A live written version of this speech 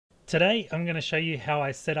Today I'm going to show you how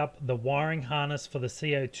I set up the wiring harness for the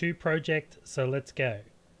CO2 project, so let's go.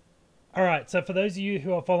 Alright, so for those of you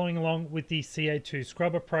who are following along with the CO2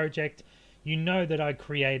 scrubber project, you know that I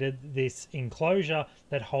created this enclosure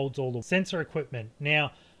that holds all the sensor equipment.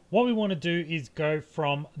 Now, what we want to do is go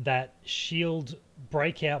from that shield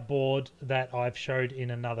breakout board that I've showed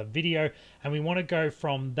in another video, and we want to go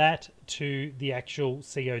from that to the actual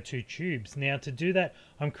CO2 tubes. Now, to do that,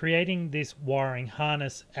 I'm creating this wiring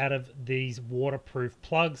harness out of these waterproof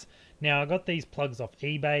plugs. Now, I got these plugs off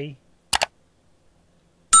eBay.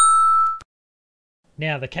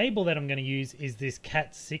 Now, the cable that I'm going to use is this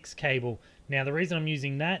Cat6 cable. Now, the reason I'm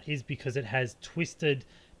using that is because it has twisted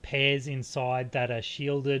pairs inside that are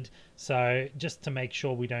shielded, so just to make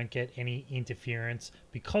sure we don't get any interference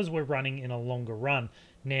because we're running in a longer run.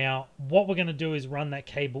 Now, what we're going to do is run that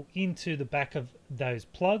cable into the back of those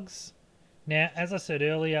plugs. Now, as I said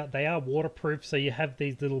earlier, they are waterproof, so you have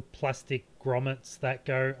these little plastic grommets that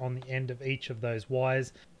go on the end of each of those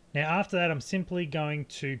wires. Now, after that, I'm simply going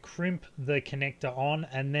to crimp the connector on,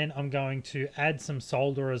 and then I'm going to add some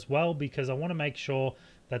solder as well because I want to make sure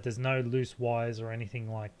that there's no loose wires or anything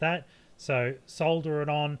like that. So solder it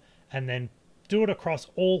on and then do it across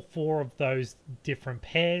all four of those different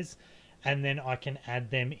pairs, and then I can add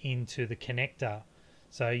them into the connector.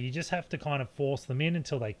 So you just have to kind of force them in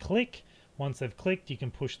until they click. Once they've clicked, you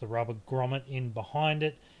can push the rubber grommet in behind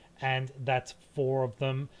it, and that's four of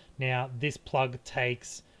them. Now, this plug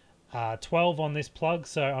takes 12 on this plug,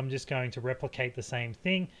 so I'm just going to replicate the same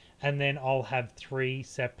thing, and then I'll have three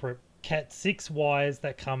separate Cat6 wires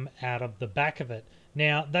that come out of the back of it.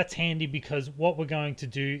 Now, that's handy because what we're going to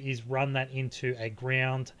do is run that into a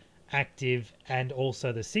ground, active, and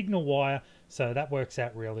also the signal wire, so that works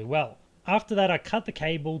out really well. After that, I cut the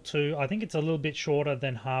cable to, I think it's a little bit shorter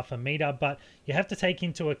than 1/2 meter, but you have to take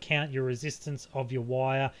into account your resistance of your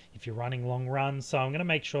wire if you're running long runs. So I'm going to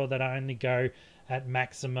make sure that I only go at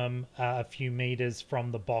maximum a few meters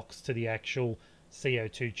from the box to the actual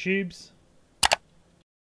CO2 tubes.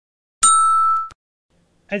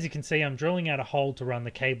 As you can see, I'm drilling out a hole to run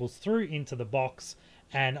the cables through into the box,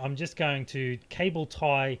 and I'm just going to cable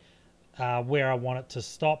tie where I want it to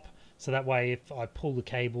stop, so that way if I pull the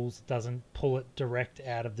cables, it doesn't pull it direct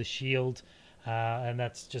out of the shield, and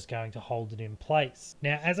that's just going to hold it in place.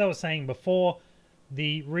 Now, as I was saying before,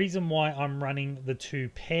 the reason why I'm running the two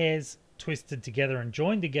pairs twisted together and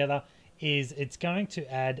joined together is it's going to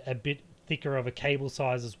add a bit thicker of a cable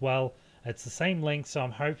size as well. It's the same length, so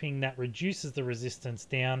I'm hoping that reduces the resistance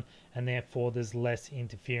down, and therefore there's less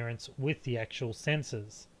interference with the actual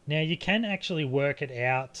sensors. Now, you can actually work it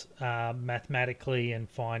out mathematically and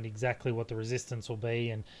find exactly what the resistance will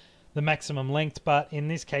be and the maximum length, but in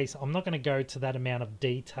this case I'm not going to go to that amount of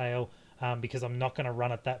detail because I'm not going to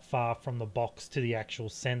run it that far from the box to the actual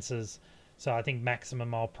sensors. So I think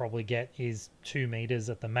maximum I'll probably get is 2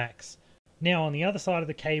 meters at the max. Now, on the other side of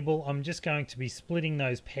the cable, I'm just going to be splitting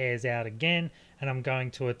those pairs out again, and I'm going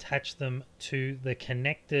to attach them to the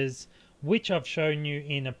connectors, which I've shown you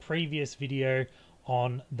in a previous video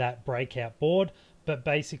on that breakout board. But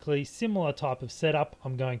basically, similar type of setup.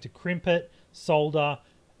 I'm going to crimp it, solder,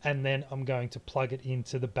 and then I'm going to plug it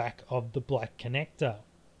into the back of the black connector.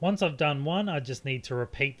 Once I've done one, I just need to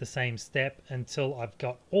repeat the same step until I've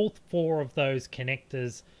got all four of those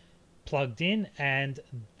connectors plugged in, and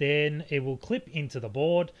then it will clip into the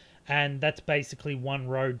board, and that's basically one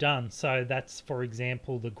row done. So that's, for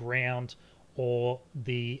example, the ground or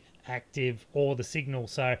the active or the signal.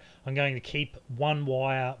 So I'm going to keep one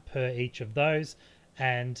wire per each of those,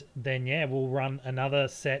 and then yeah, we'll run another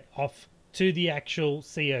set off to the actual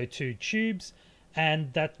CO2 tubes,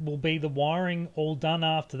 and that will be the wiring all done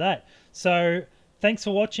after that. So thanks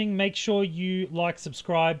for watching. Make sure you like,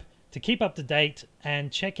 subscribe to keep up to date,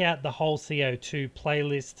 and check out the whole CO2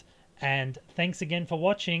 playlist. And thanks again for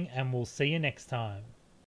watching, and we'll see you next time.